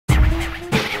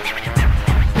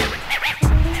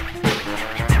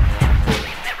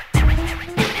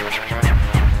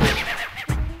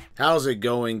How's it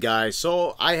going, guys?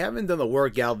 So I haven't done a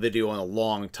workout video in a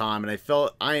long time, and I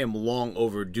felt I am long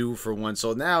overdue for one.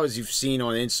 So now, as you've seen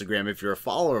on Instagram, if you're a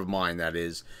follower of mine, that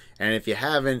is, and if you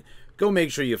haven't, go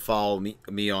make sure you follow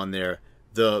me on there,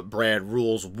 the Brad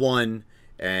Rules 1,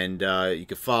 and you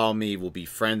can follow me. We'll be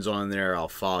friends on there. I'll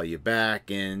follow you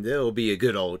back, and it'll be a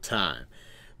good old time.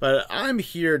 But I'm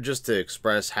here just to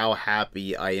express how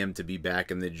happy I am to be back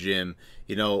in the gym.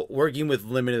 You know, working with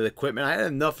limited equipment. I had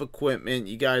enough equipment.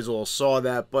 You guys all saw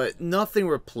that, but nothing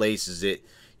replaces it.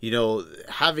 You know,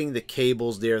 having the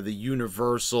cables there, the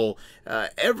universal,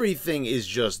 everything is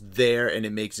just there, and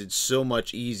it makes it so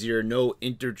much easier. No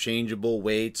interchangeable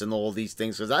weights and all these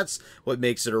things, because that's what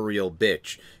makes it a real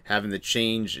bitch. Having to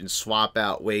change and swap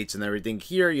out weights and everything.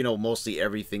 Here, you know, mostly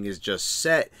everything is just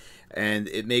set, and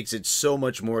it makes it so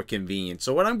much more convenient.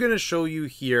 So what I'm going to show you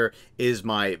here is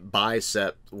my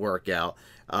bicep workout.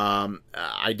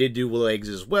 I did do legs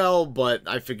as well, but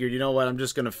I figured, you know what, I'm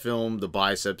just going to film the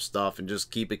bicep stuff and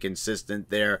just keep it consistent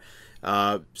there,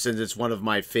 since it's one of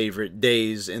my favorite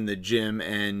days in the gym.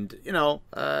 And, you know,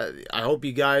 I hope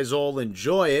you guys all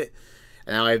enjoy it.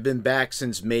 Now, I've been back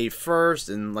since May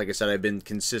 1st, and like I said, I've been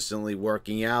consistently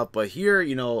working out. But here,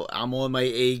 you know, I'm on my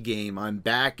A game. I'm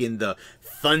back in the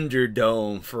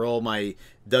Thunderdome for all my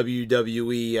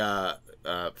WWE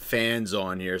fans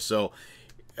on here. So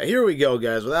here we go,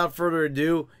 guys. Without further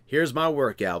ado, here's my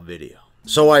workout video.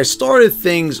 So I started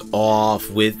things off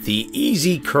with the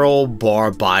Easy Curl Bar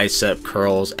bicep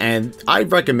curls, and I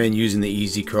recommend using the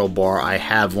Easy Curl Bar. I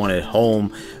have one at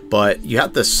home, but you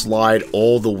have to slide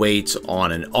all the weights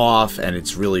on and off, and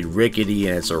it's really rickety,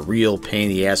 and it's a real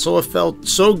pain in the ass. So it felt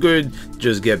so good to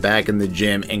just get back in the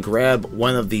gym and grab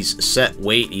one of these set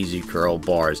weight Easy Curl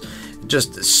Bars.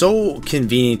 Just so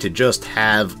convenient to just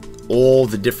have all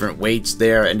the different weights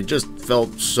there, and it just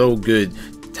felt so good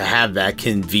to have that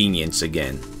convenience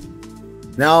again.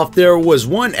 Now, if there was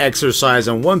one exercise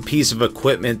and one piece of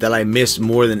equipment that I missed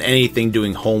more than anything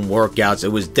doing home workouts, it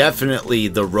was definitely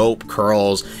the rope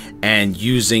curls and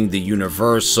using the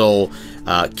universal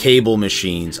cable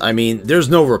machines. I mean, there's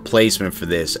no replacement for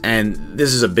this, and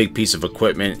this is a big piece of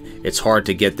equipment. It's hard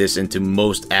to get this into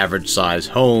most average size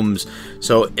homes,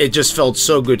 so it just felt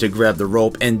so good to grab the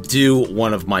rope and do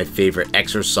one of my favorite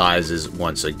exercises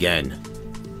once again.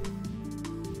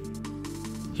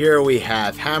 Here we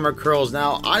have hammer curls.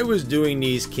 Now, I was doing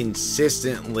these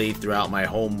consistently throughout my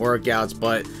home workouts,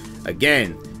 but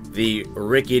again, the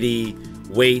rickety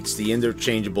weights, the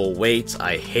interchangeable weights,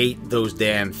 I hate those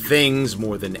damn things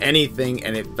more than anything,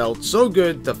 and it felt so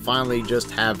good to finally just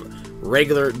have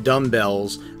regular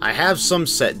dumbbells. I have some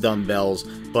set dumbbells,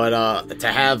 but to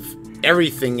have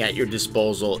everything at your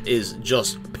disposal is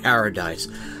just paradise.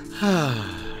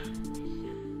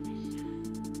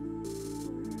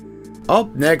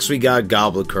 Up next, we got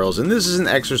goblet curls, and this is an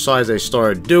exercise I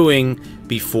started doing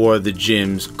before the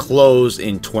gyms closed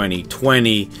in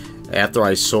 2020 after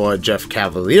I saw Jeff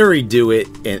Cavalieri do it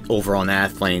over on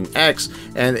Athlane X,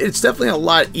 and it's definitely a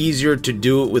lot easier to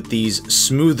do it with these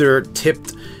smoother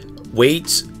tipped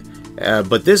weights.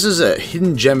 But this is a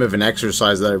hidden gem of an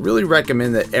exercise that I really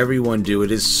recommend that everyone do.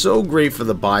 It is so great for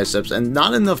the biceps, and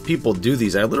not enough people do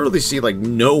these. I literally see like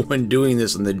no one doing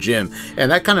this in the gym,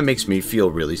 and that kind of makes me feel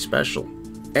really special.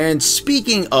 And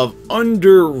speaking of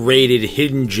underrated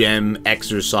hidden gem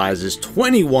exercises,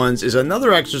 21s is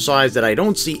another exercise that I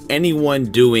don't see anyone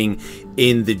doing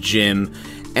in the gym.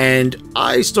 And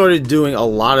I started doing a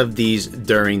lot of these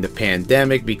during the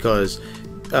pandemic because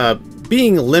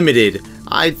being limited,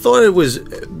 I thought it was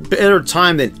better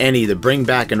time than any to bring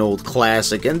back an old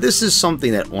classic, and this is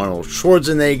something that Arnold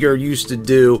Schwarzenegger used to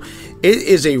do. It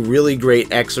is a really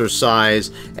great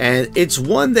exercise, and it's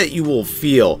one that you will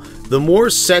feel. The more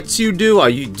sets you do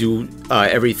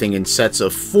everything in sets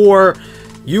of 4,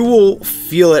 you will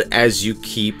feel it as you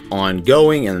keep on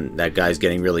going. And that guy's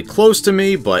getting really close to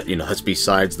me, but you know, that's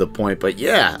besides the point. But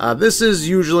yeah, this is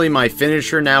usually my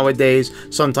finisher nowadays.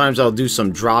 Sometimes I'll do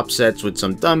some drop sets with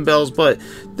some dumbbells, but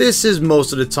this is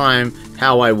most of the time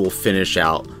how I will finish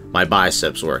out my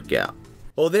biceps workout.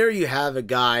 Well, there you have it,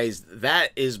 guys.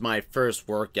 That is my first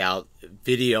workout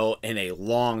video in a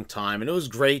long time, and it was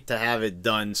great to have it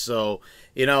done. So,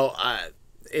 you know,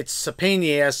 it's a pain in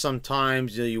the ass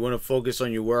sometimes. You know, you want to focus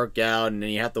on your workout, and then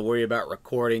you have to worry about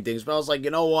recording things. But I was like, you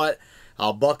know what?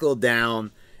 I'll buckle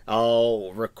down.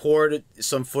 I'll record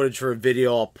some footage for a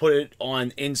video. I'll put it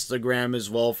on Instagram as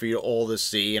well for you all to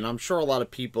see. And I'm sure a lot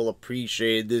of people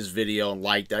appreciated this video and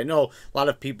liked it. I know a lot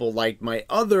of people liked my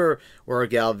other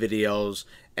workout videos.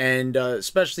 and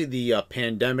especially the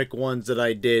pandemic ones that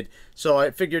I did. So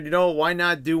I figured, why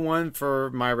not do one for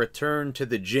my return to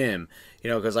the gym?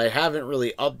 Because I haven't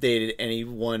really updated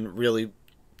anyone really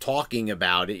talking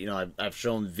about it. I've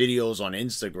shown videos on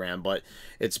Instagram, but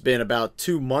it's been about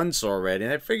 2 months already,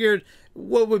 and I figured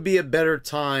what would be a better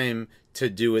time to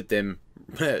do it than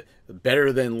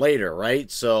better than later,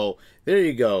 right? So there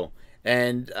you go.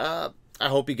 And I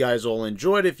hope you guys all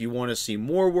enjoyed. If you want to see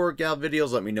more workout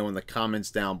videos, let me know in the comments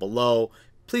down below.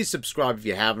 Please subscribe if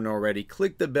you haven't already.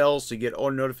 Click the bell so you get all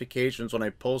notifications when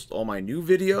I post all my new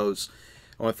videos.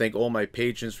 I want to thank all my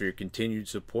patrons for your continued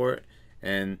support.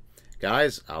 And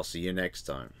guys, I'll see you next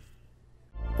time.